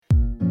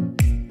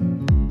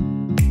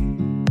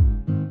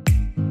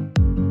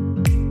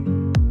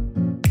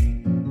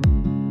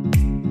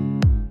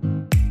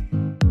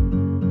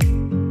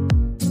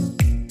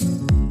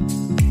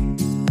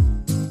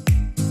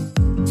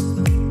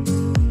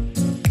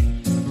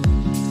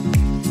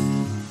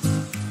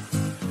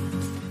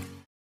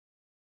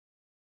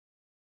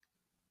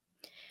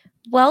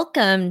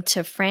Welcome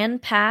to Fran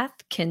Path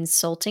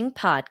Consulting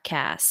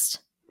Podcast.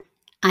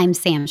 I'm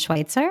Sam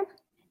Schweitzer,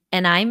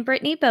 And I'm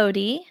Brittany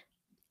Bodie.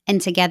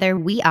 and together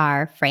we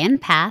are Fran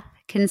Path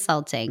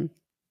Consulting.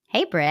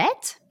 Hey,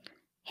 Britt.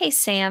 Hey,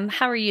 Sam.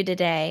 How are you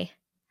today?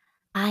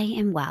 I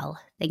am well.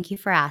 Thank you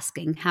for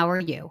asking. How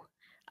are you?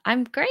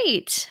 I'm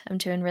great. I'm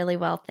doing really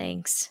well,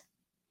 thanks.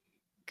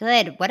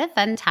 Good. What a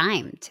fun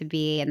time to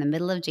be in the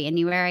middle of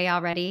January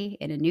already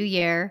in a new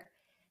year.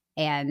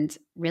 And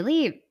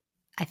really,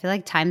 I feel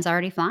like time's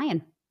already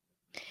flying.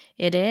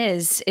 It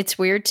is. It's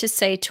weird to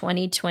say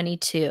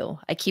 2022.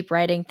 I keep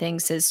writing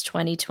things as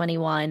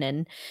 2021,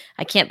 and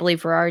I can't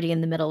believe we're already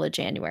in the middle of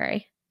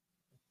January.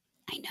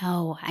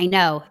 I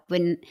know.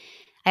 When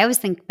I always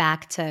think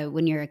back to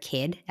when you're a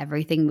kid,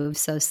 everything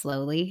moves so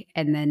slowly.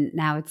 And then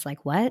now it's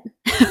like, what?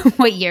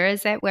 What year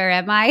is it? Where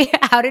am I?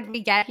 How did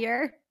we get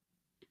here?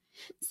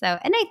 So,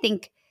 and I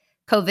think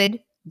COVID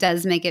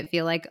does make it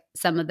feel like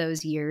some of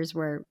those years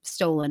were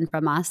stolen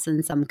from us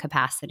in some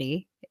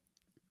capacity.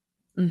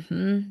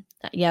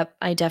 Yep,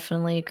 I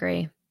definitely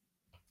agree.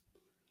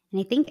 And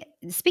I think,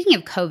 speaking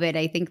of COVID,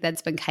 I think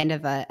that's been kind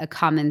of a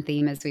common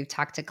theme as we've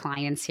talked to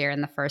clients here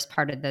in the first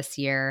part of this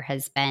year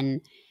has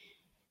been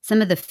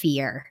some of the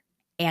fear.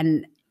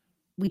 And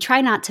we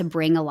try not to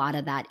bring a lot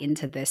of that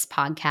into this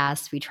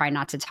podcast. We try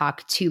not to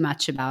talk too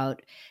much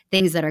about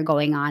things that are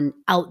going on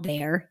out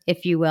there,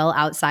 if you will,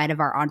 outside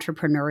of our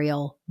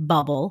entrepreneurial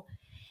bubble.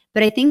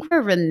 But I think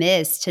we're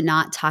remiss to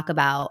not talk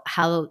about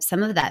how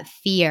some of that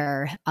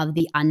fear of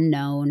the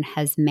unknown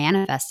has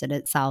manifested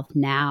itself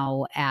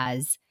now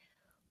as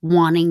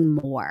wanting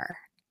more.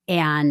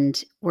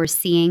 And we're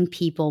seeing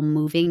people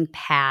moving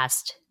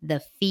past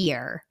the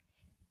fear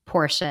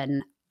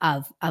portion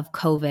of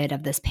COVID,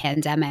 of this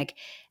pandemic,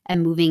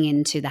 and moving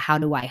into the how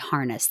do I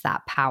harness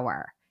that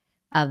power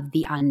of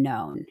the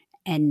unknown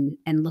and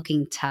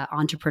looking to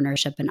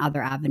entrepreneurship and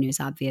other avenues,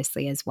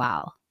 obviously, as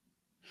well.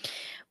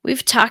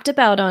 We've talked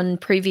about on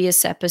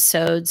previous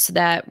episodes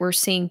that we're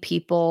seeing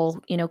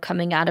people,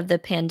 coming out of the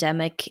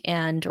pandemic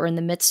or in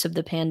the midst of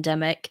the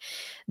pandemic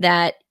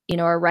that,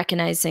 are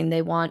recognizing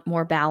they want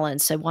more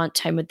balance. They want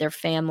time with their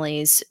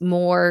families,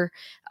 more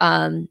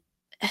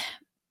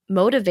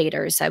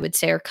motivators, I would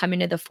say, are coming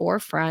to the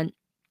forefront.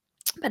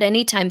 But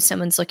anytime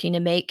someone's looking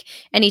to make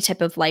any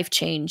type of life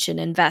change, an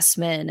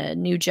investment, a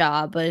new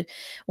job,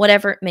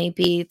 whatever it may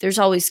be, there's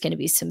always going to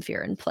be some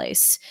fear in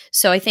place.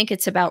 So I think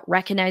it's about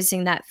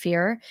recognizing that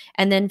fear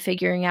and then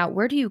figuring out,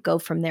 where do you go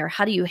from there?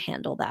 How do you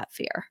handle that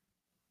fear?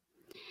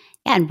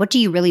 Yeah, and what do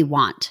you really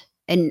want?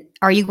 And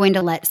are you going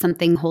to let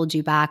something hold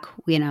you back?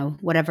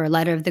 Whatever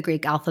letter of the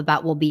Greek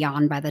alphabet will be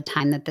on by the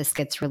time that this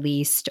gets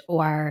released,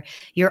 or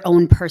your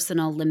own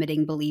personal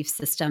limiting belief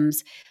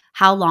systems.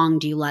 How long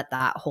do you let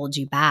that hold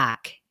you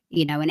back,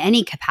 in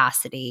any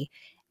capacity?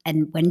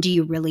 And when do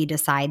you really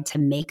decide to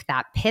make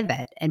that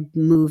pivot and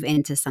move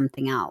into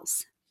something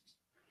else?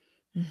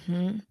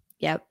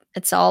 Yep.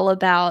 It's all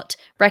about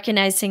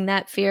recognizing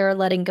that fear,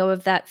 letting go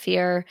of that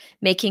fear,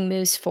 making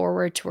moves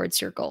forward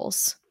towards your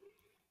goals.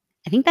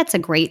 I think that's a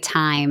great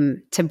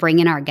time to bring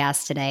in our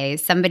guest today,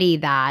 somebody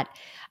that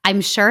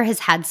I'm sure has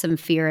had some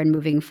fear in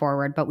moving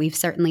forward, but we've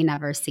certainly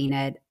never seen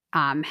it,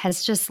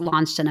 has just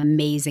launched an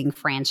amazing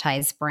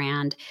franchise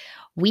brand.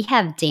 We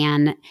have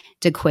Dan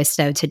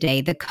DeQuisto today,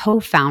 the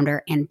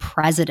co-founder and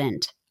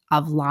president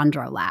of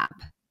LaundroLab.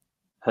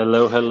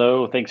 Hello,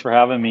 hello. Thanks for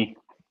having me.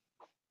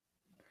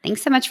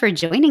 Thanks so much for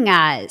joining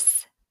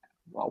us.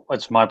 Well,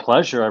 it's my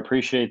pleasure. I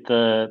appreciate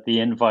the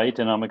invite,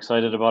 and I'm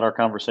excited about our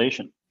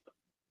conversation.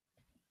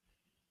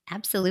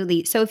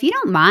 Absolutely. So if you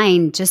don't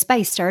mind, just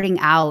by starting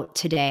out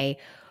today,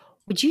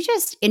 would you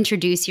just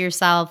introduce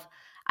yourself?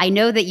 I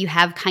know that you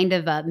have kind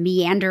of a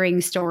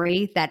meandering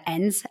story that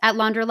ends at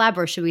LaundroLab,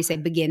 or should we say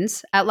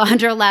begins at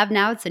LaundroLab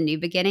now? It's a new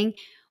beginning.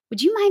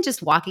 Would you mind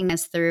just walking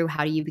us through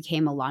how you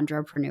became a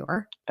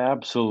laundropreneur?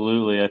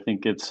 Absolutely. I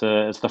think it's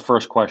the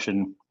first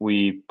question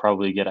we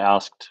probably get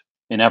asked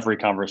in every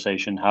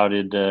conversation. How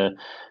did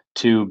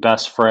two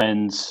best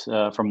friends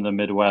from the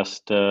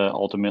Midwest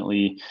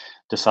ultimately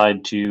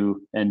decide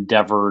to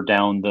endeavor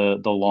down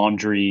the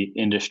laundry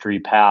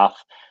industry path?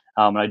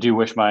 And I do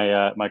wish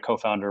my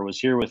co-founder was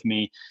here with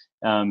me.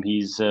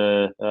 He's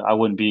I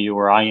wouldn't be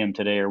where I am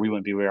today, or we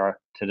wouldn't be where we are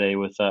today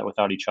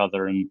without each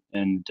other,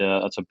 and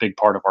that's a big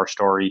part of our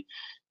story.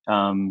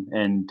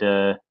 And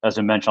as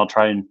I mentioned, I'll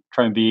try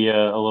and be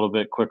a little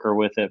bit quicker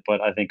with it,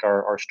 but I think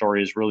our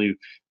story is really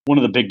one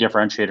of the big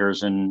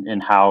differentiators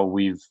in how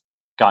we've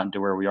gotten to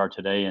where we are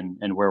today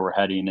and where we're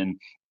heading. And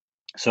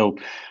so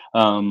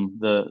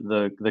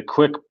the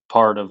quick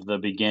part of the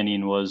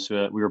beginning was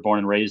we were born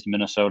and raised in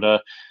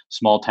Minnesota,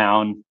 small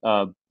town.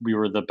 We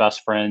were the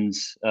best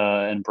friends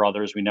and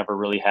brothers we never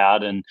really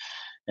had, and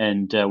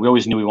we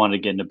always knew we wanted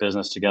to get into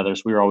business together.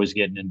 So we were always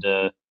getting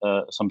into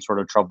some sort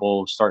of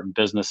trouble, starting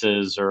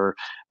businesses or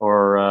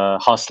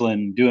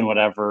hustling, doing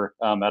whatever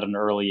at an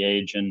early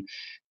age.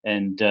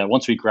 And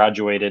once we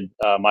graduated,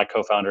 my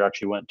co-founder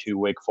actually went to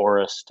Wake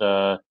Forest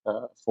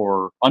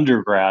for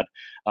undergrad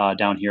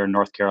down here in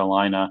North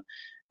Carolina.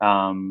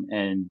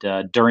 And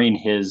during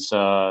his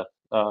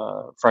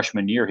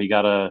freshman year, he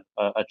got a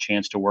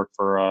chance to work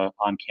for a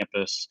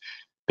on-campus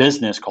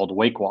business called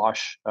Wake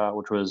Wash,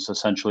 which was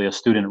essentially a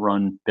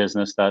student-run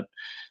business that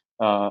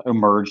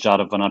emerged out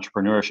of an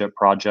entrepreneurship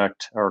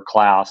project or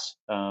class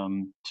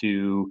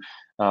to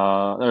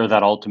or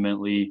that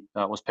ultimately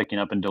was picking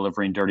up and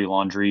delivering dirty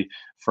laundry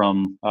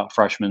from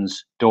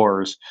freshmen's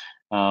doors.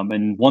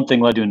 And one thing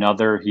led to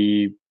another.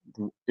 He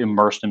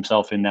immersed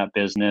himself in that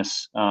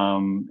business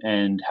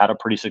and had a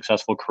pretty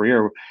successful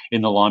career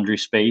in the laundry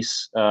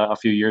space a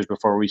few years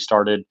before we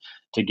started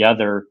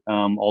together.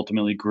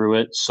 Ultimately grew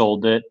it,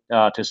 sold it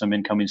to some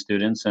incoming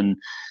students, and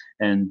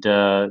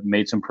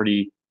made some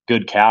pretty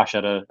good cash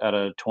at a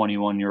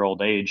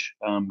 21-year-old age,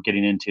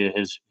 getting into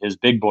his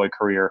big boy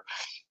career.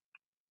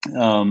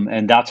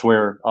 And that's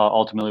where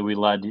ultimately we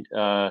led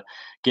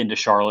getting to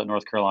Charlotte,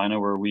 North Carolina,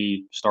 where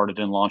we started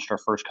and launched our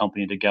first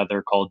company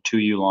together called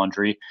 2U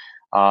Laundry.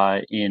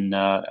 In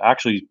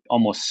actually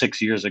almost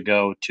 6 years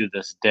ago to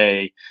this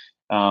day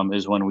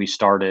is when we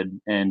started,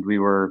 and we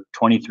were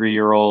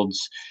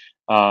 23-year-olds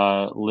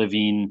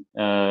living.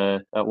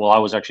 Well, I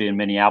was actually in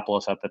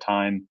Minneapolis at the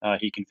time.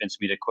 He convinced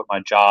me to quit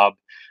my job,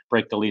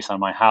 break the lease on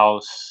my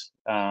house.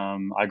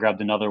 I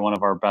grabbed another one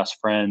of our best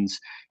friends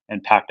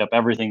and packed up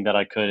everything that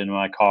I could in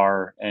my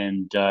car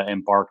and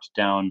embarked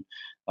down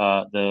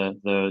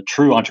the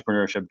true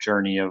entrepreneurship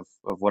journey of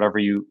whatever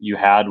you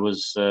had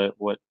was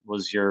what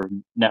was your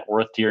net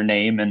worth to your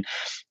name,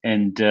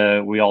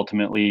 and we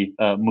ultimately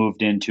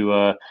moved into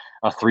a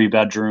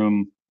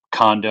 3-bedroom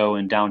condo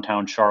in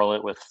downtown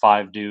Charlotte with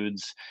 5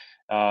 dudes.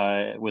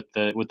 With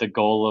the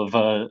goal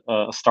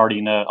of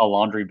starting a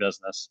laundry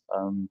business,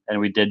 and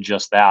we did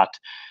just that.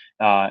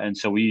 And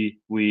so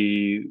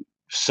we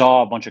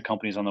saw a bunch of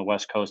companies on the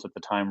West Coast at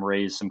the time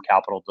raise some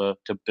capital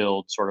to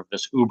build sort of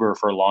this Uber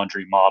for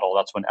laundry model.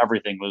 That's when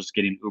everything was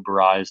getting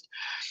Uberized,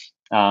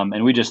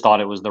 and we just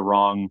thought it was the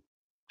wrong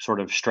sort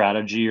of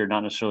strategy, or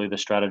not necessarily the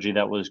strategy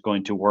that was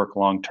going to work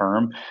long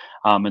term.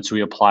 And so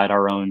we applied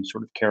our own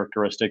sort of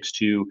characteristics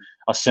to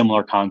a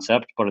similar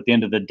concept. But at the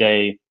end of the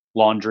day,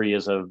 laundry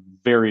is a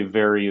very,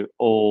 very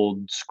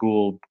old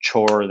school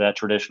chore that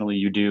traditionally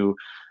you do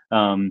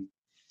um,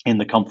 in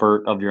the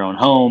comfort of your own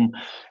home.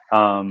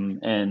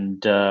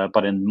 And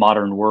but in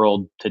modern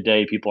world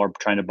today, people are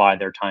trying to buy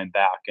their time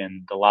back,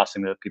 and the last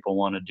thing that people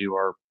want to do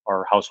are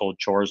household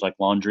chores like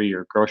laundry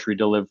or grocery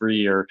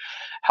delivery or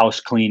house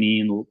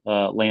cleaning,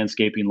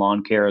 landscaping,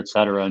 lawn care,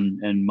 etc.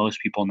 And most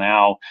people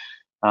now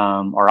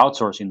are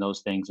outsourcing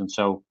those things. And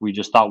so we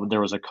just thought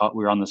there was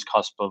we were on this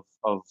cusp of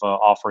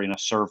offering a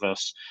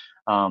service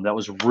that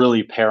was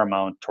really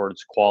paramount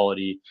towards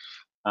quality.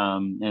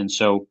 And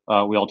so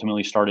we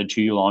ultimately started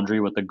 2U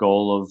Laundry with the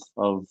goal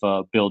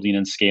of building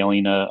and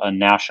scaling a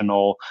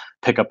national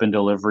pickup and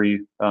delivery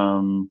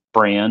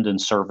brand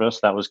and service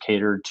that was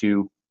catered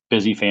to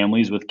busy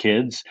families with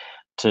kids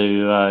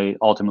to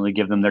ultimately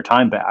give them their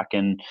time back.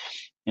 And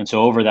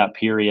so over that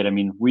period, I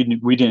mean, we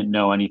didn't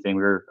know anything.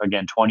 We were,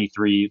 again,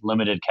 23,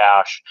 limited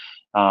cash,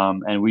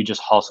 and we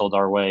just hustled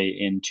our way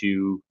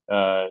into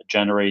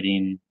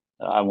generating.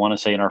 I want to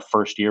say in our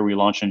first year, we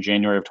launched in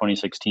January of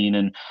 2016,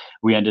 and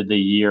we ended the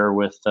year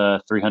with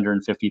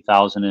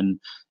 350,000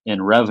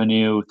 in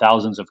revenue,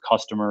 thousands of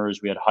customers.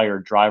 We had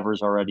hired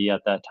drivers already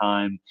at that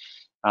time.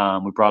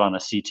 We brought on a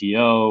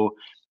CTO.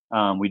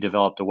 We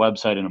developed a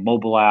website and a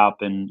mobile app,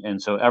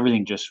 and so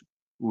everything just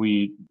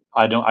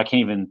I can't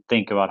even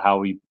think about how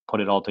we put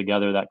it all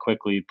together that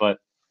quickly. But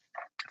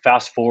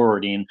fast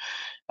forwarding,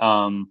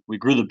 we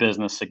grew the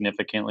business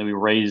significantly. We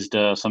raised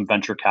some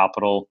venture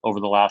capital over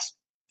the last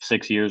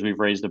 6 years. We've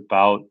raised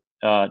about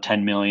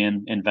 10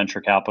 million in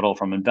venture capital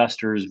from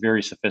investors,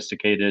 very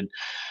sophisticated.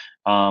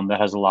 That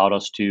has allowed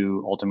us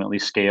to ultimately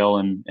scale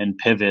and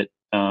pivot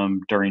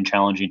during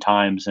challenging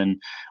times. And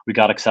we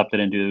got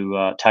accepted into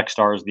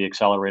TechStars, the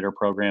accelerator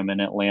program in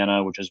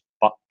Atlanta, which is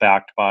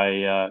backed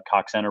by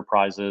Cox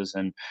Enterprises.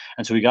 And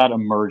so we got to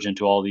merge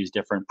into all these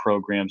different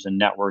programs and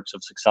networks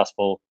of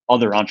successful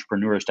other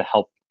entrepreneurs to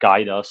help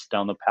guide us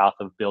down the path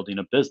of building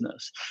a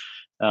business.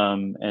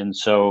 And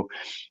so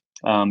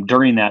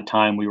during that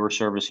time, we were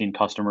servicing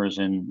customers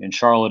in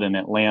Charlotte and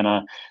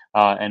Atlanta,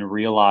 and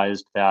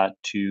realized that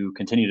to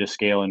continue to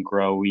scale and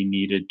grow, we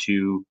needed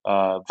to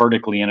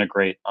vertically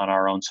integrate on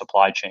our own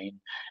supply chain.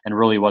 And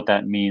really, what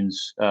that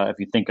means, if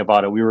you think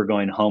about it, we were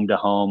going home to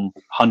home,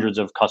 hundreds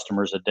of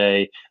customers a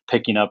day,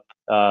 picking up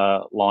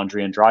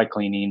laundry and dry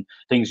cleaning,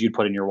 things you'd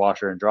put in your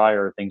washer and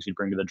dryer, things you'd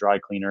bring to the dry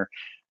cleaner.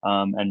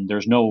 And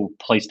there's no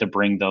place to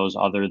bring those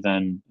other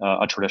than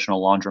a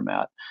traditional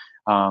laundromat.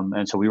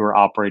 And so we were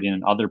operating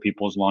in other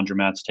people's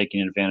laundromats,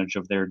 taking advantage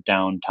of their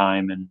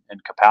downtime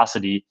and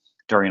capacity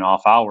during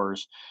off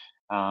hours.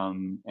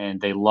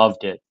 And they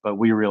loved it. But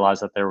we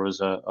realized that there was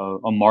a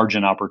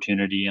margin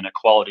opportunity and a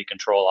quality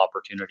control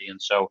opportunity.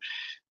 And so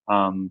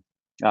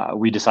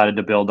we decided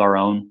to build our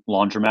own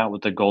laundromat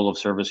with the goal of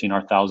servicing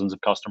our thousands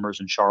of customers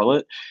in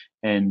Charlotte.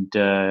 And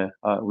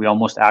we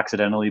almost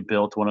accidentally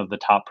built one of the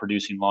top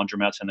producing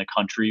laundromats in the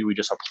country. We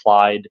just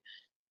applied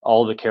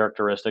all the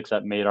characteristics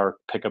that made our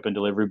pickup and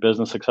delivery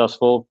business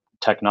successful: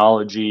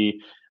 technology,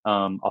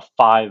 a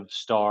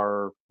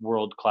 5-star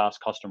world-class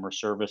customer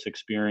service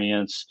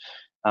experience,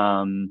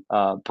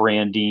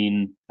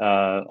 branding,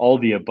 all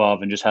the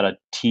above, and just had a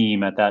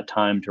team at that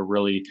time to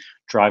really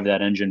drive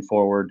that engine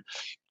forward.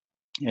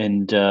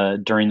 And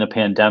during the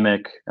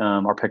pandemic,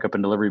 our pickup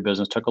and delivery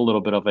business took a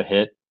little bit of a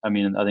hit. I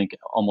mean, I think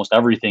almost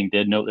everything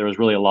did. No, there was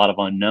really a lot of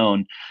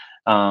unknown.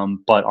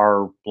 But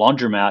our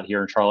laundromat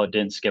here in Charlotte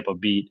didn't skip a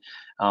beat.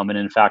 And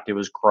in fact, it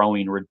was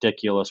growing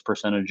ridiculous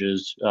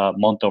percentages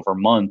month over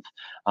month.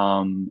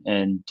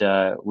 And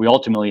we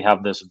ultimately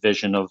have this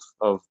vision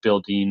of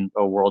building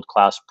a world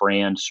class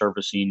brand,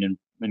 servicing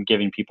and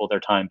giving people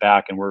their time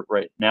back. And we're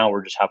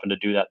just happen to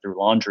do that through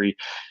laundry.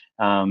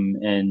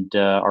 And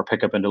our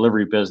pickup and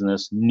delivery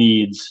business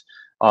needs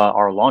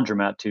our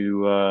laundromat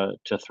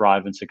to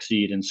thrive and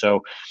succeed. And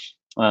so,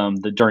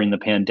 during the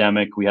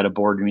pandemic, we had a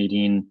board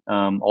meeting.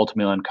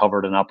 Ultimately,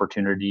 uncovered an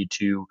opportunity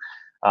to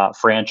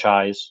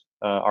franchise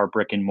our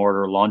brick and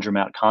mortar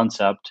laundromat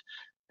concept,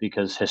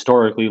 because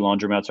historically,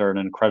 laundromats are an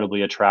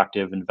incredibly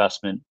attractive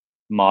investment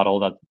model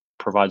that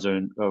provides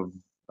a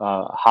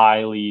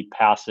highly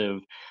passive,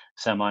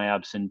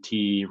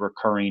 semi-absentee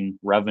recurring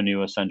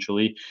revenue,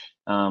 essentially,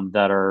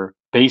 that are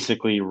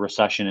basically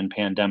recession and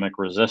pandemic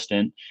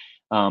resistant.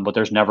 But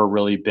there's never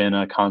really been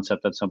a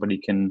concept that somebody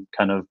can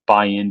kind of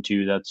buy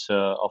into that's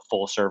a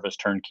full service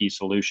turnkey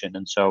solution.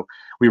 And so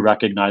we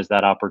recognized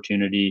that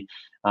opportunity,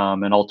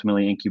 and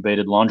ultimately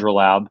incubated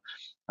LaundroLab,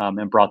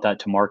 and brought that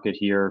to market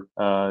here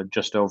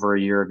just over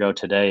a year ago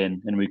today.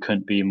 And we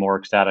couldn't be more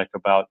ecstatic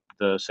about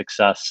the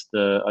success,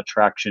 the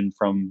attraction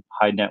from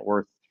high net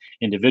worth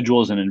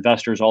individuals and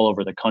investors all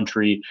over the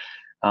country.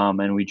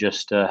 And we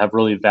just have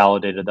really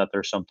validated that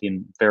there's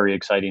something very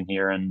exciting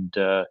here. And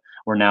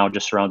we're now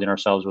just surrounding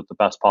ourselves with the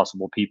best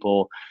possible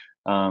people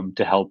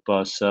to help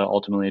us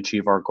ultimately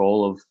achieve our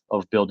goal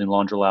of building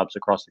laundry labs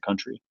across the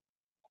country.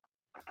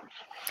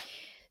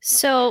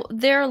 So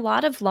there are a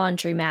lot of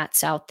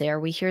laundromats out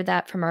there. We hear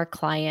that from our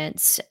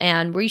clients,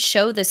 and we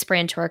show this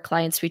brand to our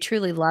clients. We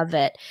truly love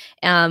it.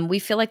 We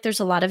feel like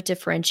there's a lot of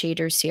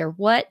differentiators here.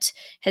 What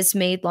has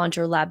made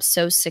Laundry Lab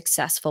so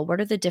successful?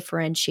 What are the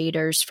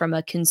differentiators from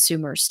a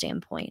consumer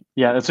standpoint?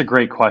 Yeah, that's a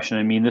great question.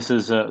 I mean, this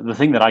is the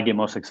thing that I get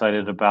most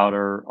excited about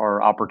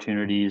are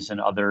opportunities in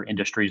other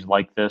industries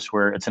like this,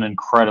 where it's an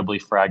incredibly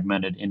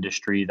fragmented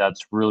industry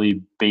that's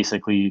really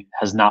basically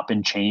has not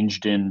been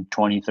changed in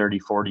 20, 30,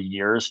 40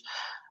 years.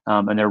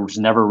 And there's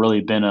never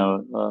really been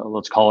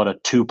let's call it a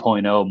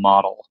 2.0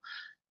 model.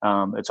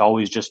 It's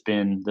always just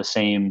been the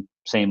same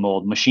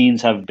old.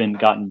 Machines have been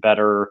gotten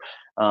better,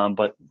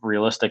 but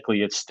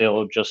realistically, it's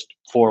still just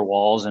four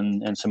walls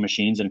and some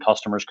machines, and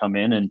customers come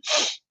in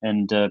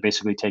and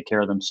basically take care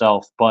of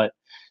themselves. But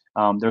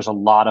there's a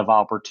lot of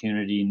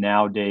opportunity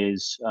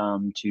nowadays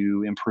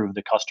to improve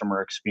the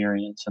customer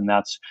experience, and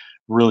that's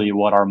really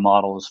what our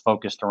model is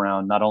focused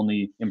around. Not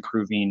only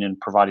improving and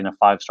providing a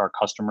 5-star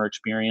customer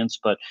experience,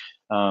 but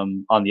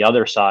on the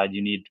other side,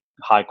 you need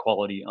high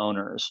quality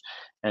owners.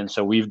 And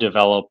so we've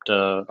developed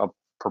a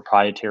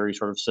proprietary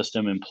sort of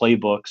system and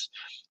playbooks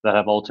that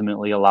have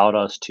ultimately allowed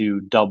us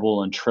to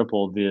double and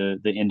triple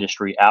the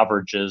industry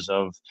averages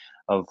of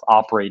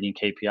operating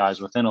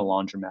KPIs within a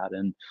laundromat.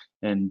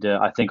 And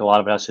I think a lot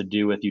of it has to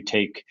do with you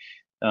take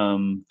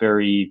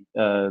very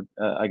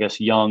I guess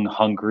young,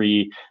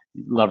 hungry,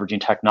 leveraging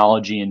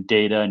technology and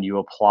data, and you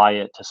apply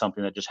it to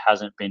something that just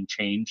hasn't been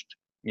changed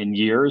in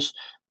years.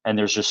 And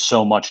there's just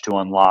so much to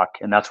unlock,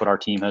 and that's what our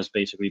team has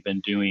basically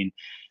been doing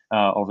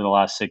over the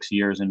last 6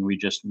 years. And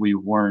we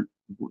weren't.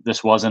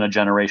 This wasn't a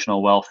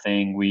generational wealth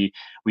thing. We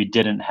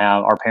didn't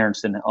have our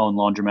parents didn't own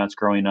laundromats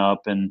growing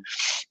up, and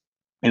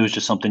it was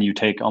just something you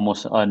take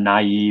almost a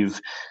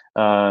naive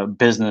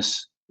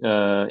business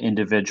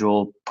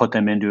individual, put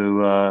them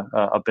into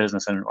a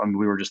business, and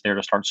we were just there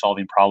to start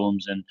solving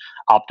problems and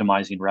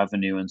optimizing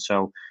revenue. And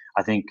so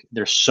I think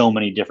there's so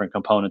many different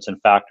components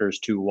and factors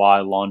to why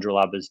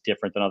LaundroLab is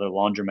different than other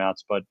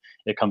laundromats, but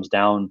it comes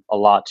down a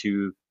lot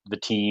to the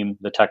team,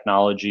 the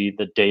technology,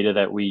 the data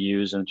that we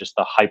use, and just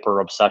the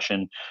hyper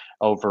obsession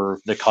over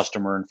the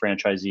customer and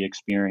franchisee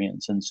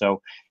experience. And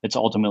so it's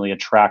ultimately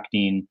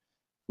attracting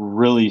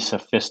really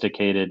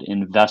sophisticated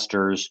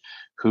investors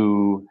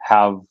who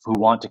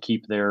want to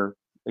keep their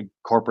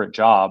corporate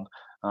job,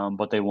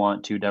 but they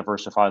want to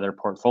diversify their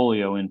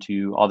portfolio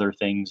into other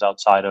things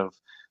outside of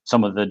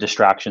some of the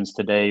distractions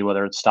today,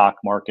 whether it's stock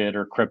market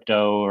or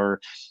crypto or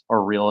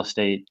real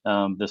estate.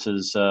 This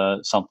is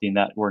something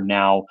that we're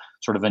now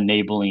sort of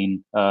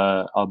enabling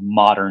a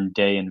modern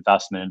day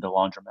investment into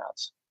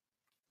laundromats.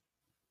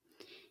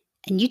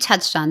 And you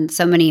touched on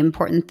so many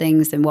important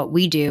things in what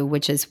we do,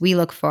 which is we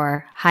look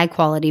for high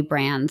quality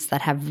brands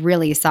that have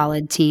really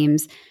solid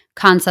teams,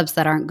 concepts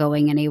that aren't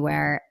going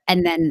anywhere.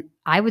 And then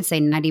I would say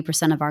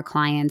 90% of our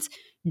clients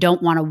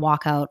don't want to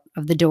walk out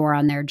of the door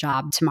on their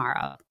job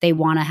tomorrow. They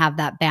want to have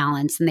that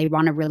balance, and they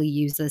want to really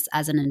use this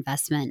as an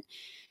investment.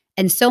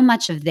 And so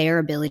much of their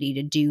ability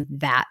to do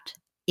that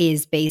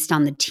is based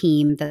on the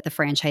team that the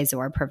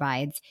franchisor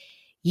provides.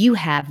 You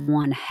have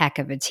one heck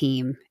of a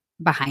team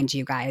behind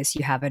you guys.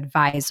 You have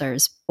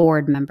advisors,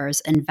 board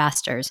members,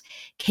 investors.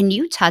 Can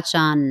you touch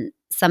on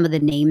some of the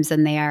names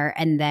in there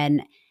and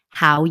then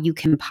how you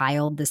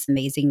compiled this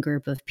amazing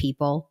group of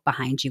people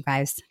behind you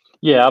guys?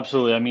 Yeah,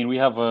 absolutely. I mean, we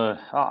have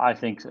I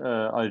think,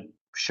 a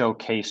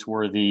showcase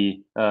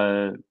worthy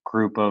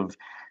group of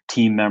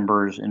team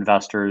members,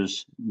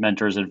 investors,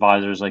 mentors,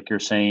 advisors, like you're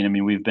saying. I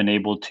mean, we've been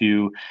able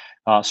to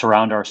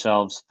surround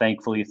ourselves,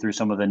 thankfully, through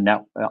some of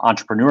the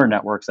entrepreneur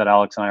networks that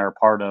Alex and I are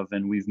part of,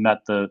 and we've met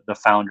the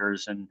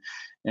founders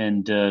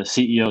and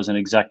CEOs and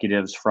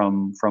executives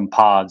from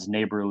Pods,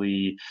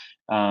 Neighborly,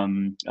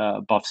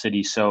 Buff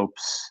City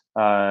Soaps,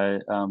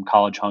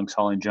 College Hunks,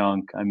 Hauling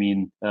Junk. I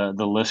mean,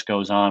 the list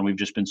goes on. We've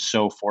just been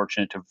so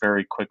fortunate to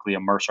very quickly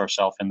immerse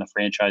ourselves in the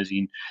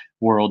franchising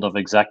world of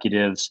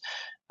executives.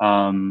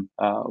 One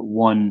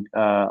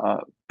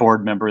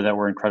board member that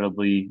we're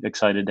incredibly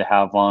excited to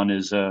have on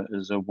is a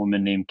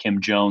woman named Kim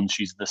Jones.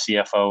 She's the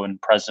CFO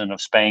and president of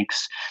Spanx,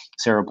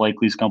 Sarah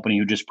Blakely's company,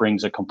 who just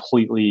brings a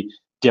completely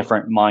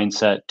different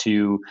mindset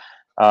to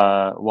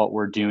what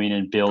we're doing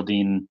and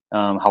building,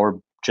 how we're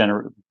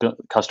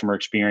customer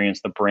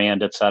experience, the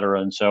brand, et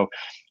cetera. And so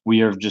we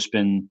have just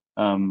been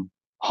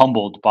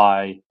humbled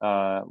by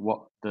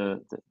what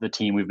the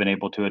team we've been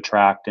able to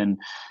attract. And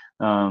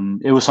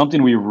it was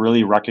something we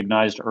really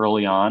recognized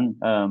early on.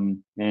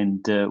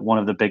 And one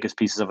of the biggest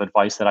pieces of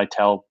advice that I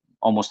tell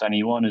almost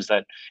anyone is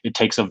that it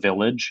takes a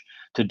village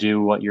to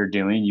do what you're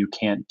doing. You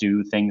can't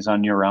do things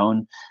on your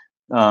own.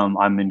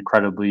 I'm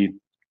incredibly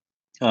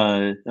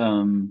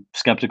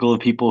skeptical of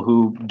people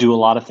who do a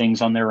lot of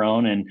things on their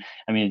own. And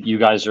I mean, you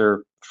guys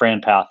are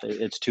FranPath.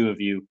 It's two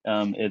of you.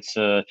 It's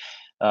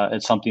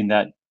something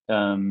that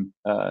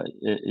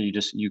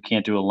you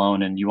can't do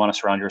alone, and you want to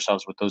surround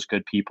yourselves with those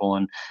good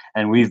people.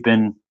 And we've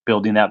been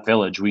building that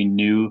village. We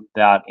knew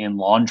that in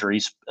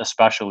laundry,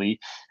 especially,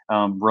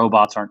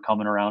 robots aren't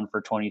coming around for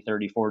 20,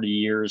 30, 40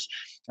 years.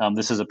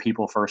 This is a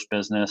people first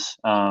business.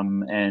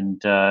 And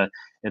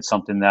it's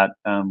something that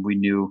we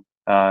knew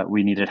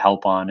we needed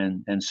help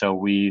on, and so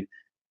we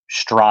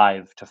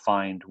strive to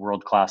find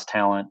world class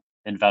talent,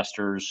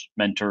 investors,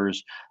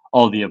 mentors,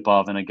 all of the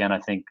above. And again, I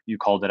think you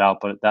called it out,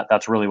 but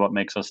that's really what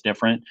makes us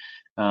different.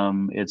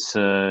 It's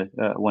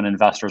when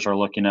investors are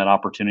looking at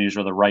opportunities,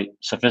 or the right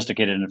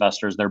sophisticated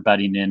investors, they're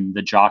betting in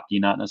the jockey,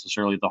 not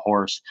necessarily the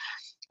horse.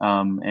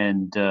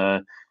 And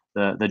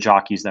the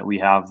jockeys that we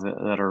have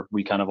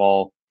we kind of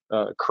all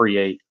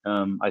create,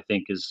 I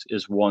think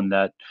is one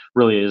that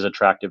really is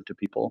attractive to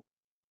people.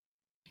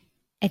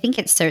 I think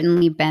it's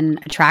certainly been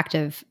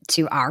attractive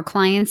to our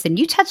clients. And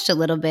you touched a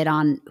little bit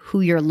on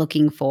who you're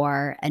looking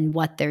for and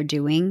what they're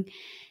doing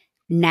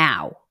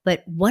now.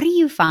 But what do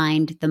you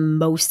find the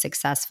most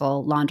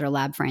successful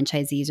LaundroLab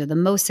franchisees, or the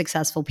most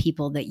successful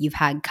people that you've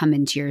had come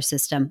into your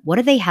system? What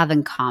do they have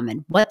in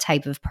common? What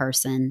type of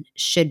person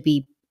should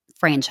be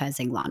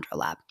franchising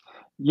LaundroLab?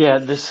 Yeah,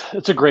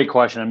 it's a great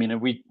question. I mean,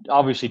 we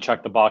obviously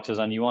check the boxes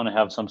on, you want to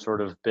have some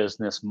sort of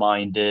business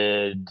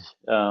minded,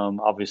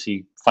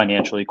 obviously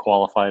financially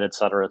qualified, et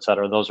cetera, et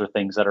cetera. Those are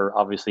things that are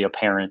obviously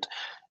apparent.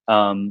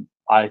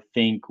 I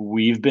think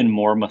we've been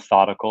more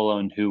methodical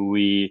on who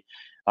we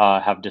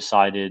have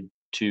decided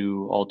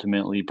to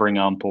ultimately bring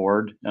on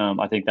board.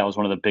 I think that was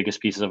one of the biggest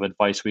pieces of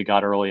advice we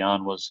got early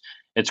on, was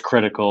it's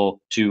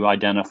critical to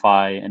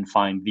identify and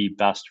find the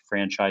best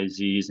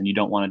franchisees, and you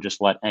don't want to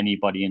just let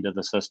anybody into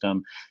the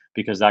system,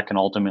 because that can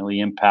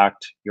ultimately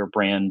impact your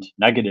brand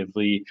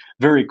negatively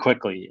very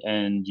quickly,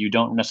 and you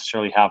don't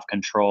necessarily have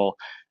control.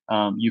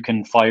 You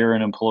can fire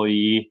an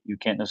employee, you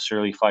can't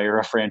necessarily fire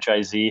a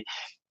franchisee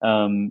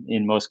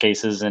in most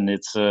cases, and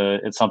it's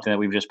something that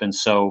we've just been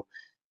so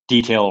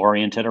detail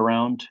oriented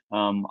around.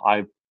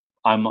 I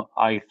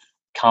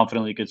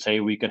confidently could say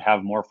we could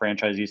have more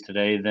franchisees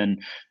today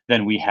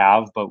than we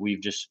have, but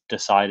we've just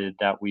decided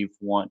that we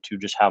want to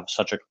just have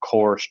such a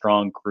core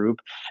strong group.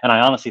 And I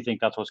honestly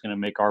think that's what's going to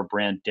make our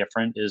brand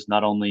different, is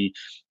not only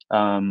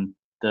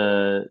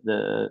the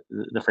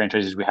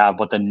franchises we have,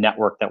 but the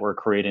network that we're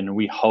creating. And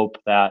we hope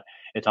that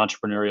it's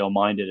entrepreneurial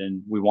minded,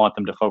 and we want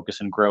them to focus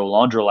and grow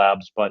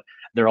LaundroLabs, but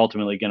they're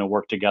ultimately going to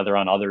work together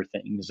on other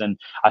things. And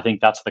I think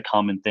that's the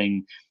common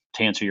thing,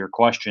 to answer your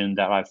question,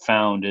 that I've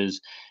found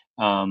is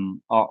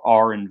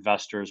our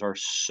investors are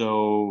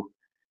so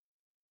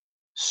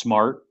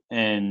smart,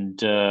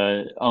 and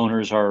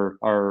owners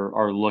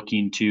are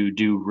looking to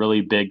do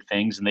really big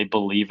things, and they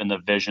believe in the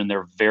vision.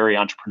 They're very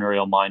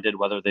entrepreneurial minded,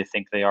 whether they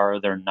think they are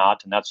or they're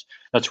not, and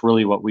that's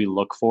really what we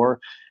look for.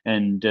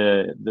 And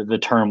the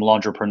term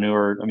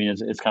laundropreneur, I mean,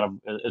 it's kind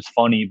of, it's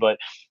funny, but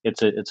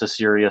it's a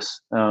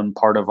serious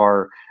part of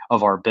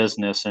our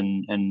business,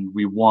 and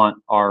we want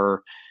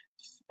our,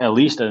 at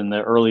least in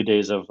the early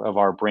days of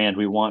our brand,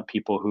 we want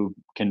people who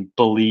can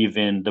believe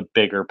in the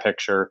bigger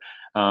picture,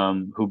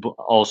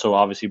 also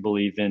obviously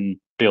believe in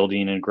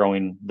building and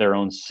growing their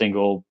own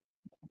single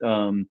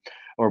um,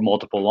 or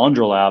multiple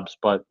LaundroLabs,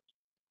 but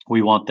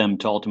we want them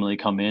to ultimately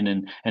come in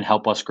and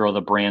help us grow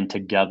the brand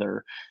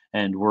together.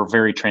 and we're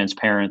very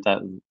transparent that,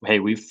 hey,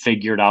 we've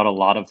figured out a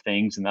lot of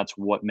things, and that's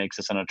what makes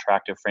us an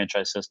attractive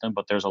franchise system.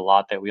 But there's a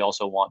lot that we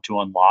also want to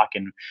unlock,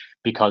 and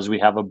because we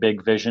have a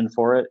big vision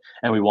for it,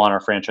 and we want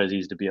our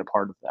franchisees to be a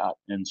part of that,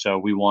 and so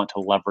we want to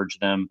leverage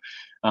them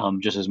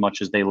just as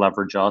much as they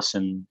leverage us.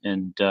 And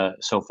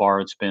so far,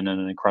 it's been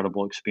an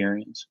incredible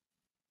experience.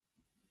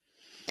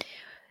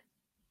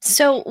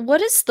 So, what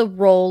does the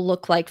role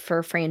look like for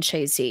a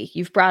franchisee?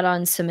 You've brought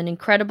on some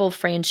incredible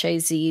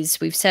franchisees.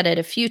 We've said it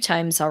a few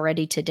times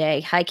already today,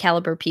 high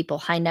caliber people,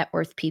 high net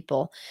worth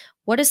people.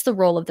 What does the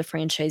role of the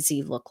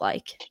franchisee look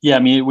like? Yeah, I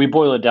mean, we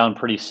boil it down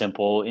pretty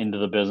simple into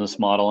the business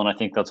model, and I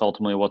think that's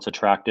ultimately what's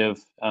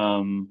attractive.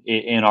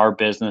 In our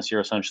business,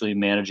 you're essentially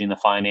managing the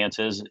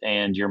finances,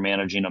 and you're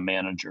managing a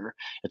manager.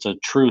 It's a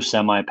true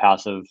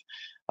semi-passive,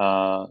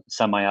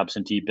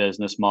 semi-absentee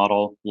business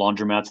model.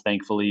 Laundromats,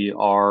 thankfully,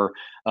 are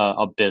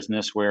a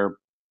business where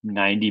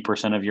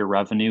 90% of your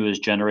revenue is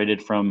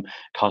generated from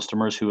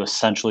customers who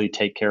essentially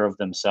take care of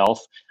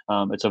themselves.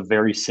 It's a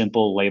very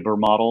simple labor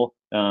model.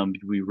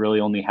 We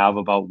really only have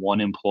about one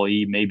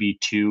employee, maybe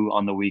two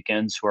on the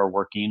weekends who are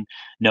working.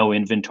 No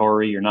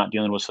inventory. You're not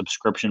dealing with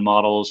subscription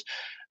models,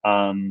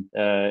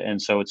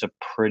 and so it's a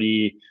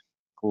pretty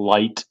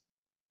light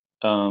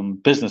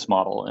business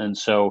model. And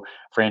so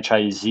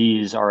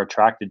franchisees are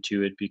attracted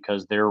to it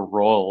because their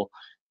role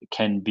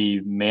can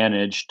be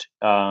managed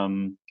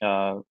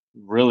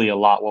really a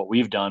lot what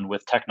we've done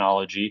with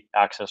technology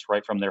access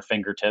right from their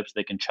fingertips.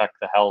 They can check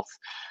the health,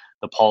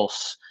 the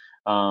pulse.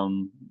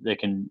 They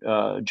can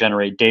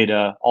generate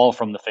data all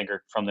from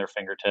from their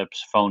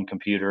fingertips, phone,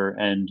 computer,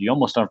 and you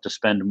almost don't have to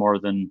spend more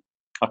than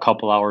a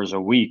couple hours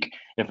a week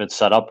if it's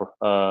set up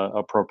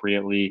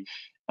appropriately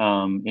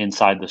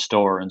inside the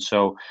store. And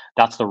so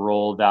that's the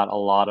role that a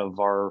lot of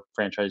our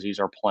franchisees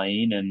are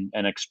playing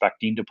and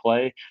expecting to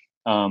play,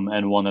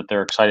 and one that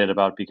they're excited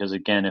about because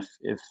again,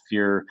 if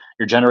you're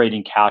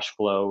generating cash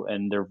flow,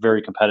 and they're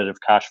very competitive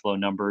cash flow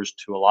numbers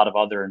to a lot of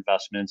other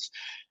investments,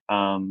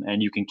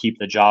 and you can keep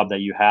the job that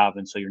you have,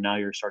 and so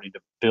you're starting to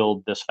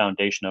build this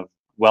foundation of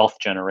wealth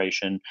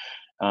generation,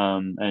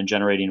 and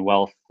generating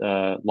wealth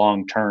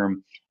long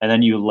term. And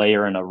then you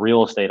layer in a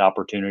real estate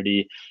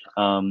opportunity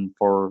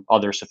for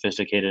other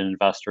sophisticated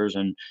investors,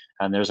 and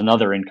there's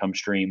another income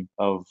stream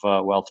of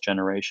wealth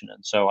generation.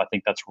 And so I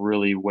think that's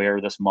really where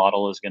this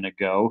model is going to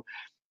go,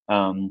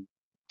 um,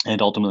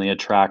 and ultimately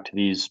attract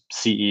these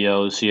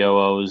CEOs,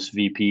 COOs,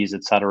 VPs,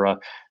 et cetera,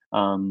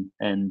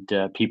 and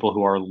people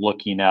who are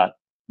looking at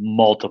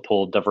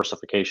multiple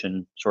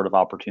diversification sort of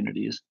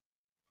opportunities.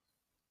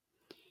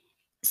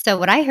 So,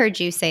 what I heard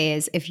you say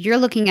is if you're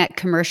looking at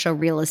commercial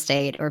real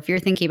estate or if you're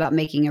thinking about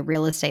making a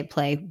real estate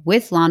play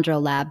with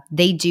Laundro Lab,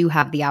 they do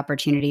have the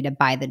opportunity to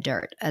buy the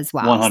dirt as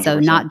well. So,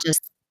 100%. not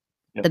just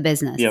Yep. the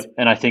business. Yep.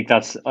 And I think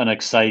that's an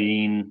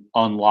exciting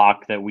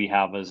unlock that we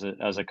have as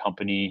a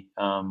company.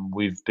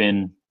 We've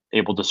been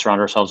able to surround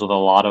ourselves with a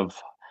lot of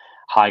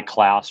high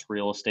class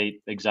real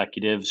estate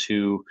executives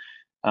who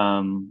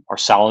are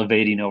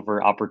salivating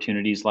over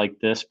opportunities like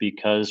this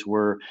because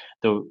we're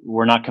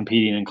not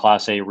competing in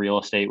Class A real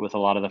estate with a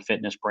lot of the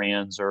fitness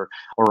brands or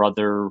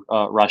other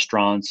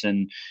restaurants,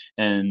 and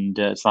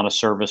it's not a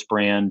service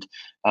brand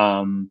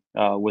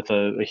with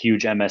a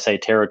huge MSA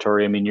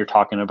territory. I mean, you're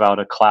talking about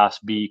a Class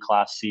B,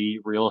 Class C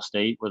real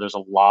estate where there's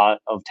a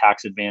lot of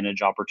tax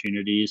advantage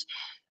opportunities,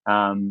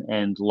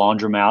 and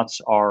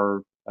laundromats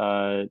are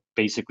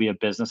basically a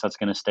business that's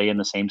going to stay in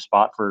the same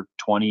spot for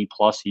 20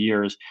 plus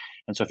years.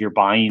 And so if you're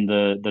buying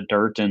the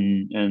dirt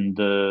and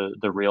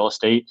the real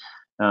estate,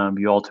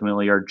 you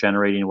ultimately are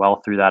generating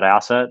wealth through that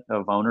asset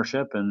of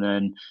ownership, and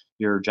then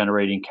you're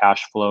generating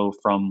cash flow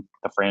from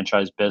the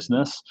franchise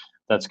business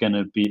that's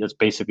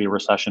basically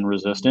recession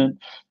resistant,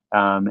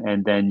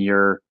 and then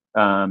you're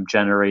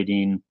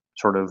generating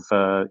sort of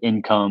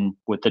income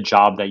with the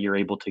job that you're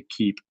able to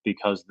keep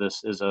because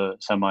this is a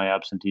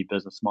semi-absentee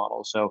business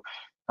model. So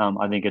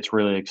I think it's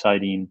really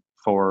exciting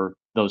for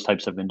those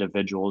types of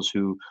individuals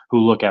who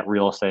look at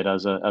real estate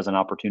as an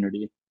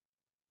opportunity.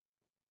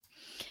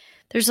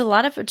 There's a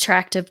lot of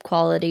attractive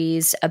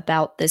qualities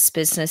about this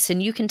business,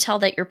 and you can tell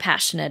that you're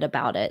passionate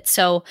about it.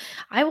 So,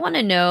 I want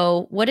to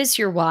know, what is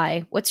your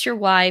why? What's your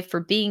why for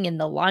being in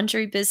the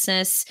laundry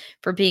business,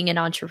 for being an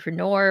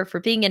entrepreneur, for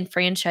being in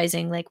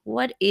franchising? Like,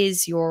 what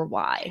is your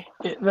why?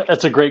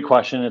 That's a great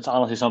question. It's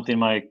honestly something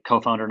my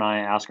co-founder and I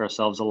ask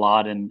ourselves a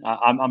lot. And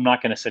I'm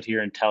not going to sit here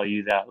and tell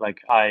you that,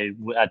 like,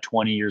 at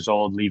 20 years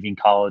old, leaving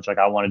college, like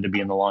I wanted to be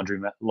in the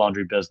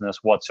laundry business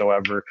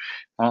whatsoever.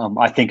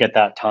 I think at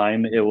that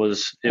time it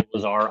was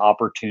our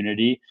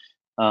opportunity.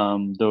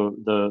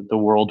 The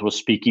world was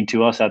speaking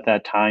to us at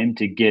that time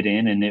to get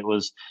in, and it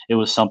was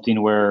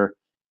something where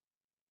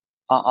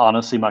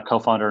honestly, my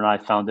co-founder and I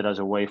found it as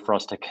a way for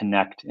us to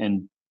connect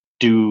and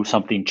do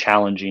something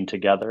challenging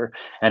together.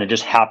 And it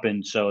just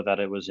happened so that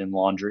it was in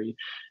laundry.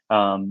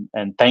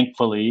 And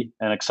thankfully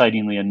and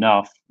excitingly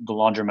enough, the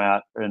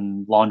laundromat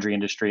and laundry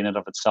industry in and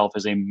of itself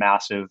is a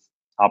massive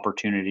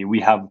opportunity. We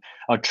have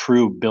a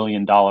true $1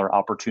 billion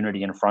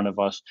opportunity in front of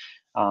us.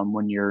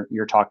 when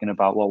you're talking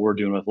about what we're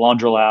doing with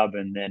LaundroLab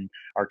and then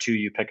our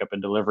 2U pickup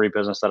and delivery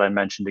business that I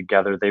mentioned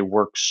together, they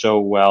work so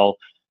well,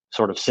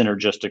 sort of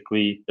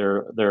synergistically.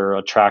 They're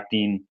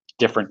attracting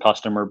different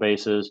customer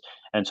bases,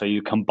 and so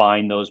you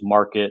combine those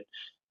market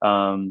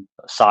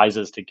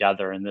sizes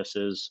together, and this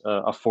is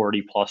a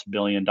 $40+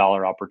 billion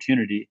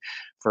opportunity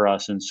for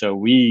us. And so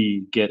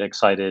we get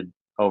excited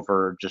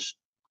over just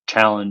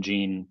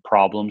challenging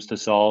problems to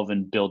solve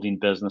and building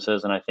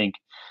businesses. And I think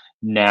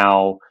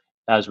now,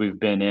 as we've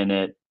been in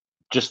it,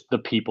 just the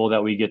people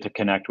that we get to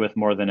connect with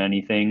more than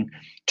anything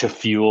to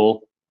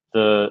fuel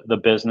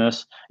the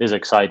business is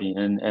exciting.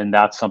 And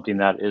that's something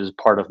that is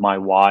part of my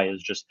why,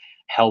 is just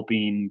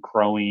helping,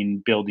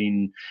 growing,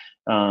 building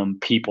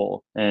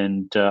people.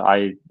 And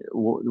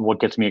what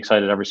gets me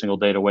excited every single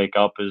day to wake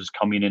up is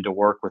coming into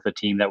work with a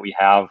team that we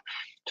have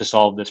to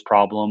solve this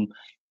problem,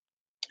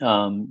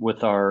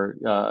 with our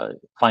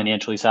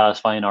financially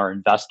satisfying our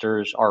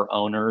investors, our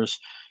owners,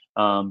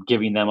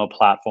 giving them a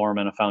platform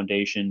and a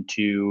foundation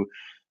to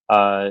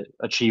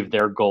achieve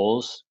their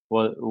goals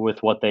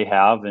with what they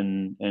have,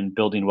 and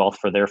building wealth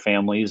for their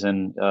families.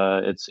 And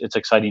it's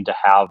exciting to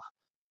have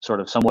sort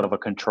of somewhat of a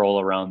control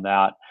around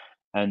that.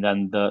 And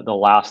then the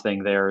last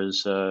thing there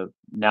is,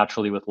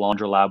 naturally with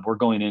LaundroLab, we're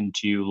going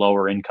into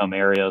lower income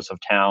areas of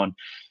town.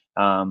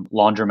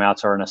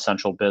 Laundromats are an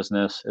essential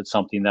business. It's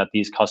something that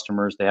these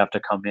customers, they have to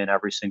come in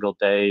every single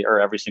day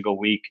or every single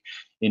week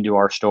into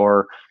our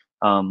store.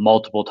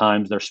 Multiple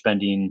times they're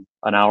spending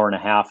an hour and a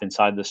half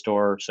inside the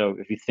store. So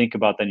if you think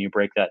about that and you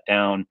break that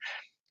down,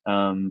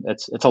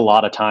 it's a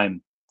lot of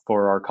time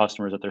for our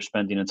customers that they're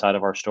spending inside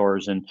of our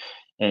stores. And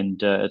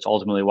it's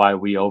ultimately why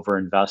we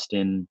overinvest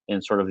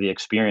in sort of the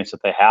experience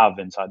that they have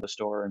inside the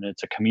store. And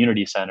it's a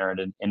community center,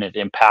 and it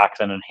impacts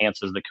and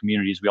enhances the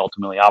communities we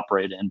ultimately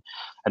operate in.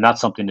 And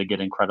that's something to get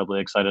incredibly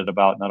excited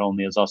about, not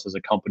only as us as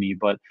a company,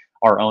 but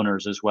our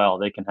owners as well.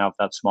 They can have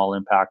that small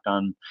impact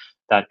on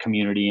that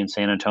community in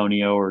San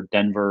Antonio or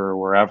Denver or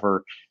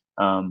wherever.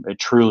 It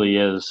truly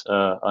is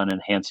an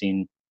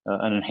enhancement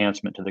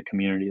to the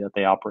community that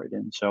they operate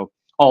in. So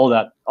all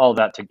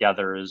that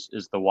together is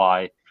the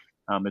why.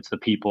 It's the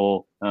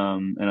people,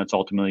 and it's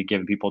ultimately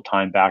giving people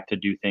time back to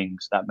do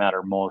things that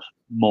matter most,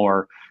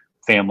 more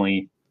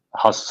family,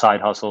 side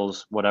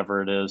hustles,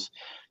 whatever it is.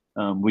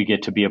 We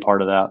get to be a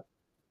part of that.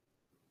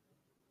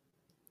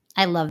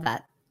 I love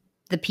that.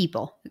 The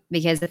people,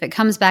 because if it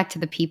comes back to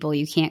the people,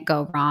 you can't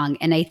go wrong.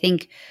 And I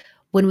think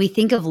when we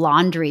think of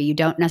laundry, you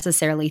don't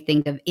necessarily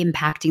think of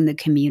impacting the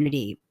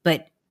community,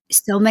 but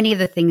so many of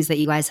the things that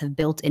you guys have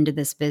built into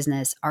this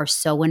business are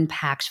so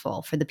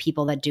impactful for the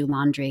people that do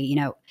laundry.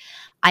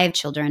 I have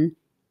children,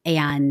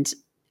 and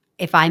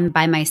if I'm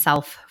by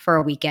myself for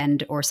a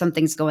weekend or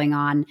something's going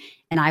on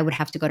and I would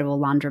have to go to a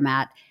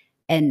laundromat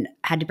and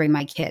had to bring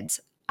my kids,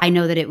 I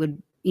know that it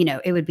would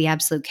be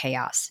absolute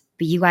chaos.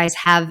 But you guys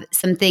have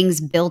some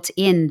things built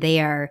in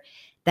there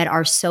that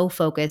are so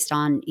focused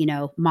on,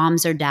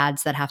 moms or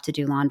dads that have to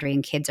do laundry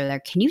and kids are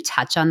there. Can you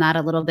touch on that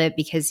a little bit?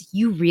 Because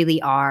you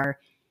really are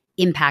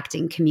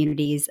impacting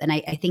communities. And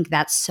I think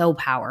that's so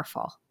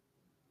powerful.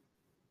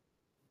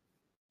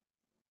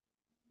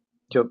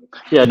 Yep.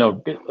 Yeah,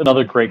 no,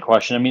 another great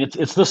question. I mean,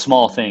 it's the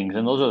small things,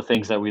 and those are the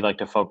things that we like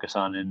to focus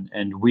on,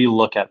 and we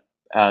look at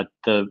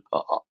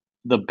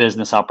the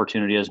business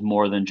opportunity as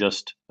more than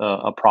just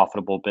a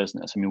profitable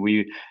business. I mean,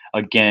 we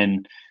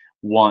again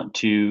want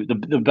to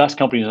the best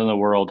companies in the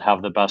world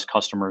have the best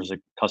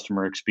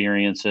customer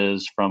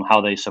experiences, from how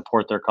they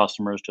support their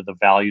customers to the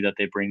value that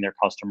they bring their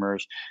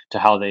customers to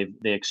how they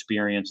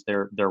experience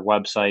their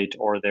website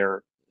or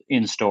their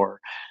in store.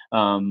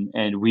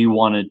 And we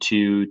wanted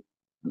to,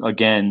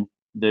 again,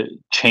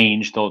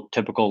 change the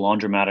typical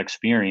laundromat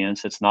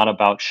experience. It's not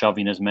about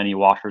shoving as many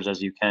washers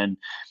as you can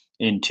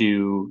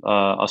into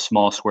a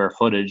small square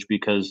footage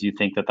because you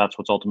think that that's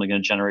what's ultimately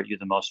going to generate you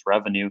the most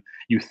revenue.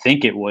 You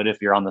think it would if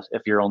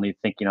you're only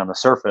thinking on the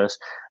surface,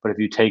 but if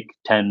you take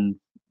 10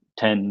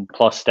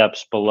 plus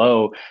steps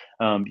below,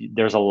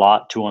 there's a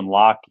lot to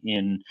unlock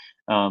in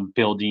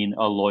building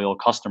a loyal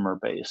customer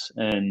base.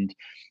 And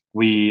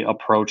we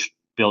approached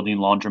building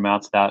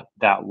laundromats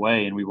that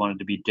way, and we wanted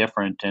to be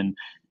different. And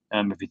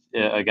if you,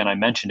 again, I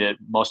mentioned it,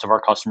 most of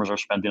our customers are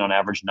spending on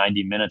average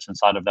 90 minutes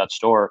inside of that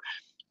store.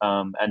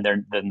 And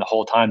then the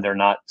whole time they're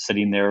not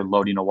sitting there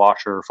loading a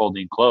washer or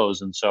folding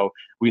clothes. And so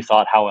we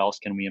thought, how else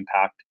can we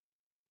impact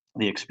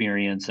the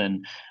experience?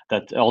 And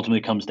that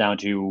ultimately comes down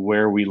to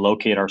where we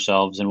locate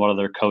ourselves and what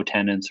other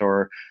co-tenants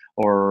or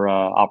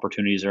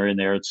opportunities are in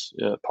there. It's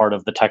part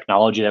of the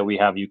technology that we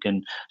have. You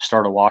can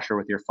start a washer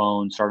with your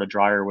phone, start a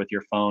dryer with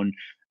your phone.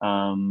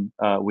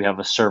 We have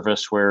a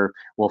service where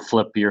we'll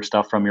flip your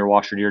stuff from your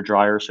washer to your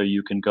dryer so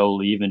you can go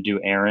leave and do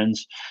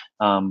errands.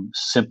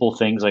 Simple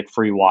things like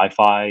free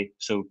Wi-Fi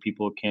so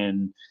people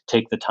can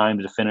take the time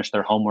to finish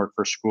their homework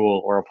for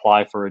school or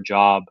apply for a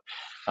job.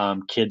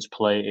 kids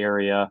play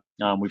area.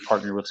 We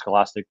partnered with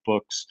Scholastic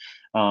Books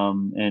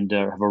and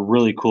have a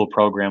really cool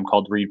program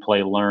called Read,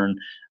 Play, Learn,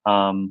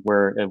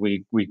 where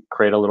we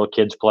create a little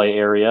kids play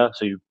area.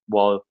 So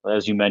well,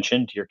 as you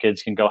mentioned, your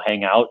kids can go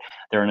hang out.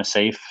 They're in a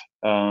safe,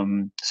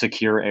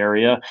 secure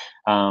area,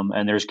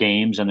 and there's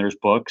games and there's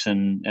books,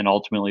 and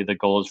ultimately the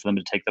goal is for them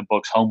to take the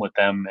books home with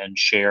them and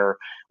share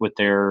with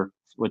their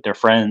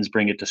friends,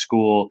 bring it to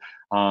school,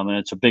 and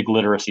it's a big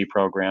literacy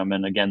program.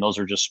 And again, those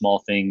are just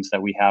small things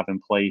that we have in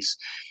place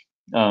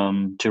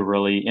to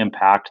really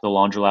impact the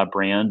Laundrolab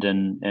brand,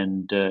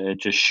 and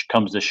it just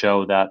comes to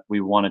show that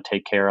we want to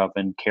take care of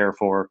and care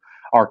for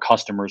our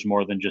customers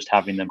more than just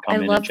having them I come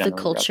in and love the generate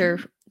culture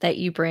revenue. that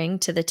you bring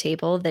to the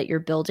table, that you're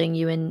building,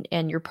 you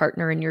and your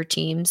partner and your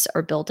teams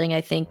are building.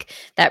 I think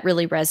that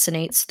really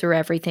resonates through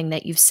everything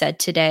that you've said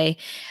today.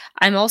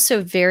 I'm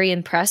also very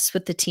impressed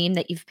with the team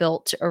that you've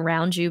built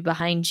around you,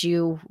 behind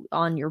you,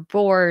 on your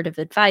board of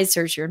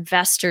advisors, your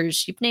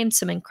investors. You've named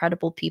some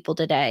incredible people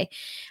today.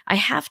 I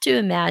have to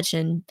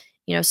imagine,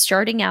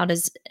 starting out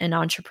as an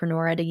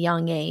entrepreneur at a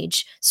young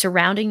age,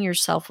 surrounding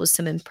yourself with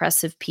some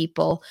impressive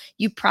people,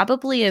 you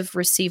probably have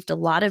received a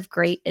lot of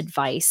great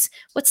advice.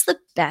 What's the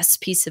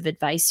best piece of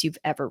advice you've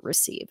ever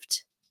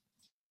received?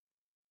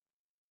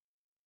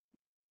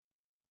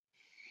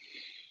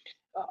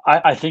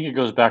 I think it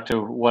goes back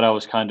to what I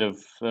was kind of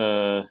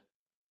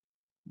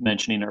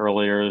mentioning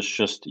earlier, is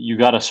just you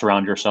got to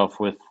surround yourself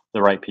with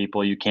the right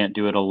people. You can't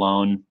do it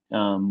alone.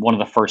 One of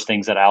the first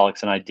things that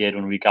Alex and I did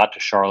when we got to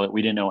Charlotte,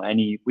 we didn't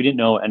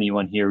know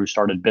anyone here who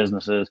started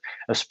businesses,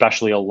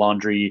 especially a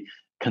laundry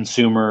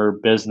consumer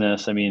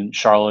business. I mean,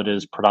 Charlotte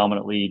is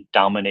predominantly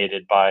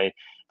dominated by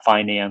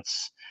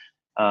finance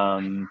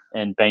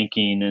and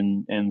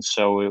banking, and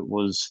so it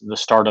was the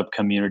startup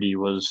community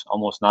was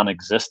almost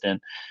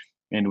non-existent,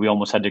 and we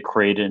almost had to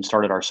create it and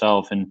start it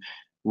ourselves. And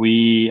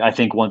I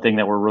think one thing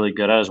that we're really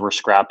good at is we're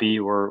scrappy,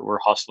 we're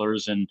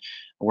hustlers, and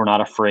we're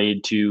not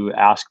afraid to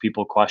ask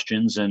people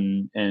questions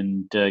and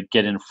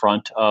get in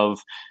front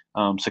of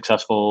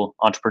successful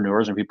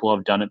entrepreneurs and people who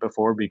have done it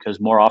before, because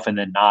more often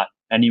than not,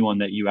 anyone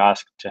that you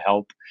ask to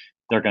help,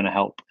 they're going to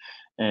help.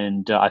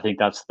 And I think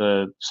that's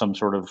the some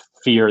sort of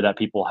fear that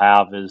people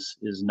have, is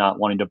not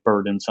wanting to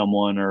burden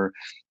someone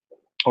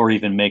or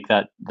even make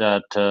that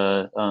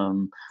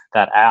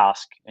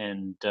ask.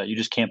 And you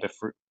just can't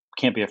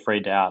be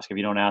afraid to ask. If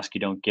you don't ask, you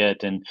don't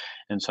get. And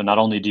so not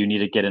only do you need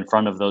to get in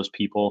front of those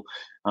people,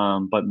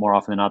 but more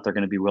often than not, they're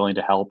going to be willing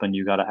to help, and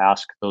you got to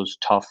ask those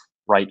tough,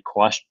 right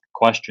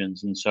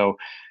questions. And so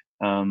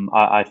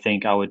I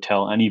think I would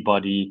tell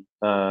anybody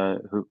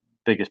who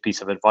biggest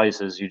piece of advice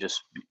is you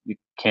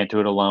can't do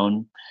it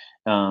alone.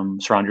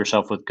 Surround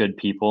yourself with good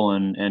people,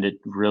 and it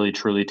really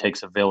truly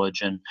takes a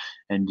village, and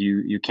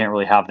you can't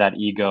really have that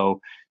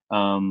ego,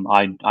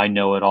 I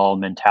know it all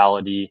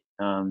mentality.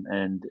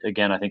 And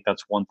again, I think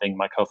that's one thing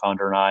my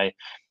co-founder and I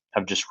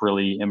have just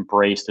really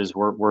embraced, is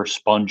we're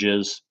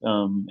sponges,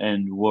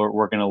 and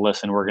we're going to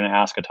listen. We're going to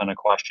ask a ton of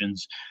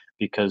questions,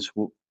 because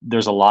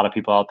there's a lot of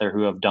people out there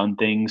who have done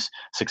things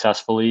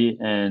successfully,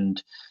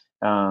 and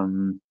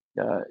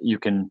you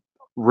can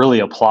really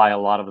apply a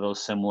lot of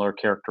those similar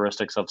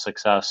characteristics of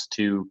success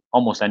to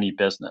almost any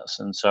business.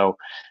 And so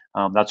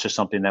that's just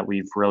something that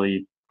we've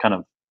really kind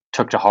of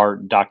took to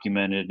heart,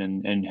 documented,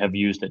 and have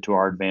used it to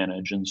our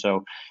advantage. And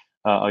so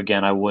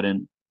again, I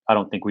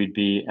don't think we'd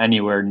be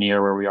anywhere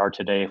near where we are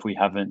today if we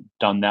haven't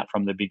done that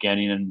from the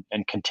beginning,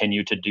 and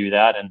continue to do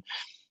that. And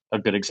a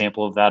good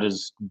example of that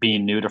is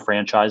being new to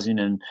franchising,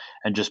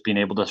 and just being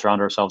able to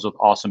surround ourselves with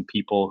awesome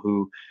people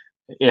who,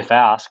 if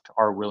asked,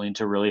 are willing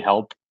to really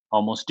help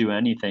almost do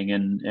anything,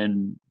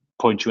 and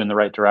point you in the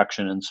right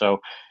direction. And so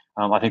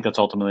I think that's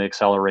ultimately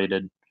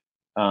accelerated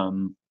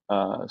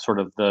sort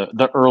of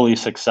the early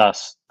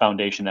success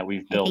foundation that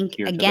we've I built think,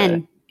 here today.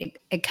 again,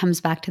 it comes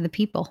back to the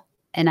people.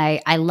 And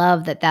I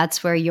love that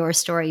that's where your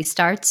story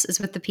starts, is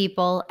with the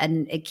people,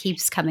 and it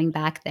keeps coming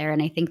back there.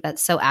 And I think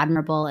that's so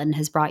admirable and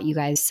has brought you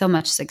guys so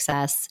much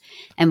success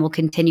and will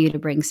continue to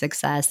bring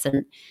success.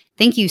 And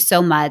thank you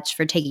so much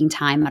for taking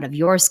time out of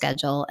your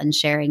schedule and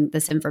sharing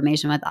this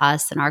information with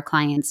us and our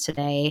clients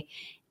today.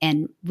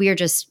 And we are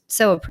just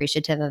so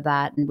appreciative of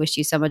that and wish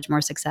you so much more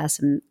success,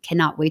 and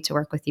cannot wait to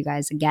work with you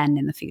guys again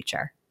in the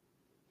future.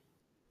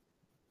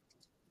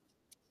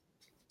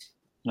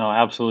 No,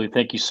 absolutely.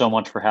 Thank you so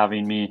much for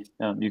having me.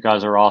 You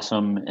guys are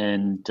awesome,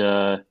 and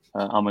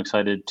I'm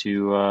excited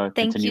to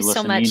Thank you continue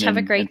so much. listening Have a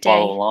and great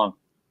follow day. along.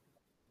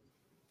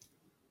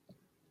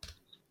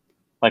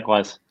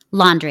 Likewise.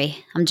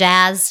 Laundry. I'm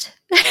jazzed.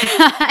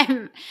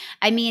 I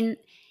mean,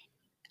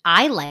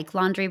 I like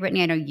laundry,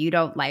 Brittany. I know you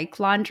don't like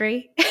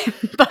laundry,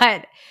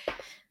 but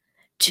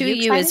 2 You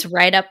U excited? is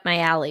right up my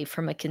alley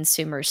from a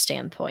consumer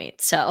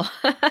standpoint, so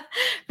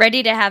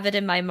ready to have it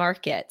in my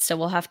market, so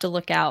we'll have to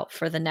look out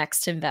for the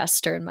next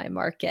investor in my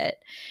market.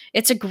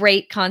 It's a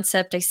great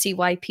concept, I see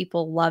why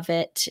people love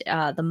it,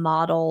 the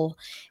model,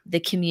 the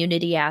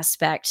community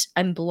aspect.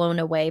 I'm blown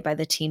away by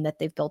the team that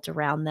they've built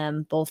around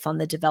them, both on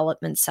the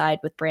development side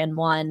with Brand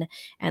One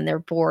and their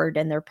board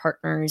and their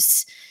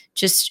partners.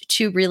 Just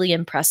 2 really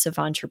impressive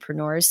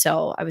entrepreneurs,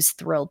 so I was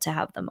thrilled to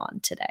have them on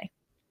today.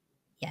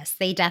 Yes,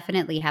 they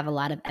definitely have a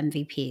lot of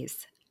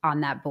MVPs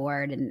on that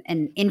board.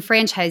 And in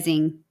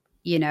franchising,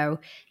 you know,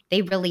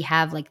 they really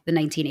have like the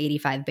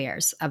 1985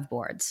 Bears of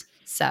boards.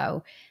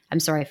 So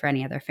I'm sorry for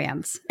any other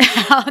fans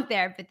out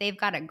there, but they've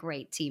got a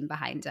great team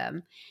behind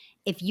them.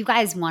 If you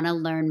guys want to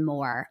learn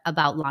more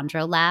about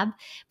Laundro Lab,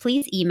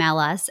 please email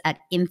us at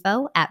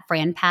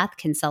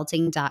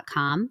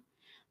info@franpathconsulting.com.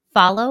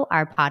 Follow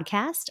our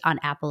podcast on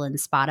Apple and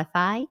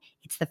Spotify.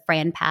 It's the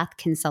FranPath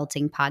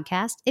Consulting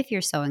Podcast. If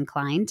you're so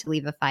inclined to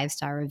leave a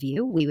 5-star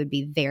review, we would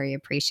be very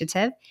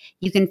appreciative.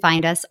 You can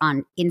find us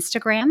on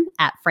Instagram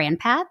at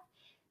FranPath,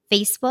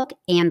 Facebook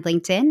and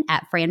LinkedIn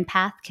at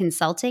FranPath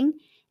Consulting.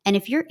 And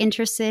if you're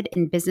interested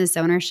in business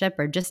ownership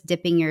or just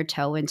dipping your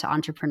toe into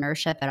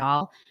entrepreneurship at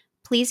all,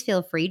 please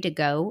feel free to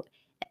go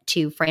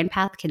to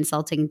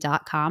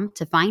franpathconsulting.com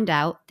to find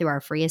out through our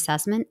free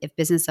assessment if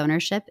business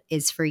ownership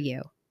is for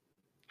you.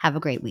 Have a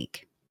great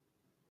week.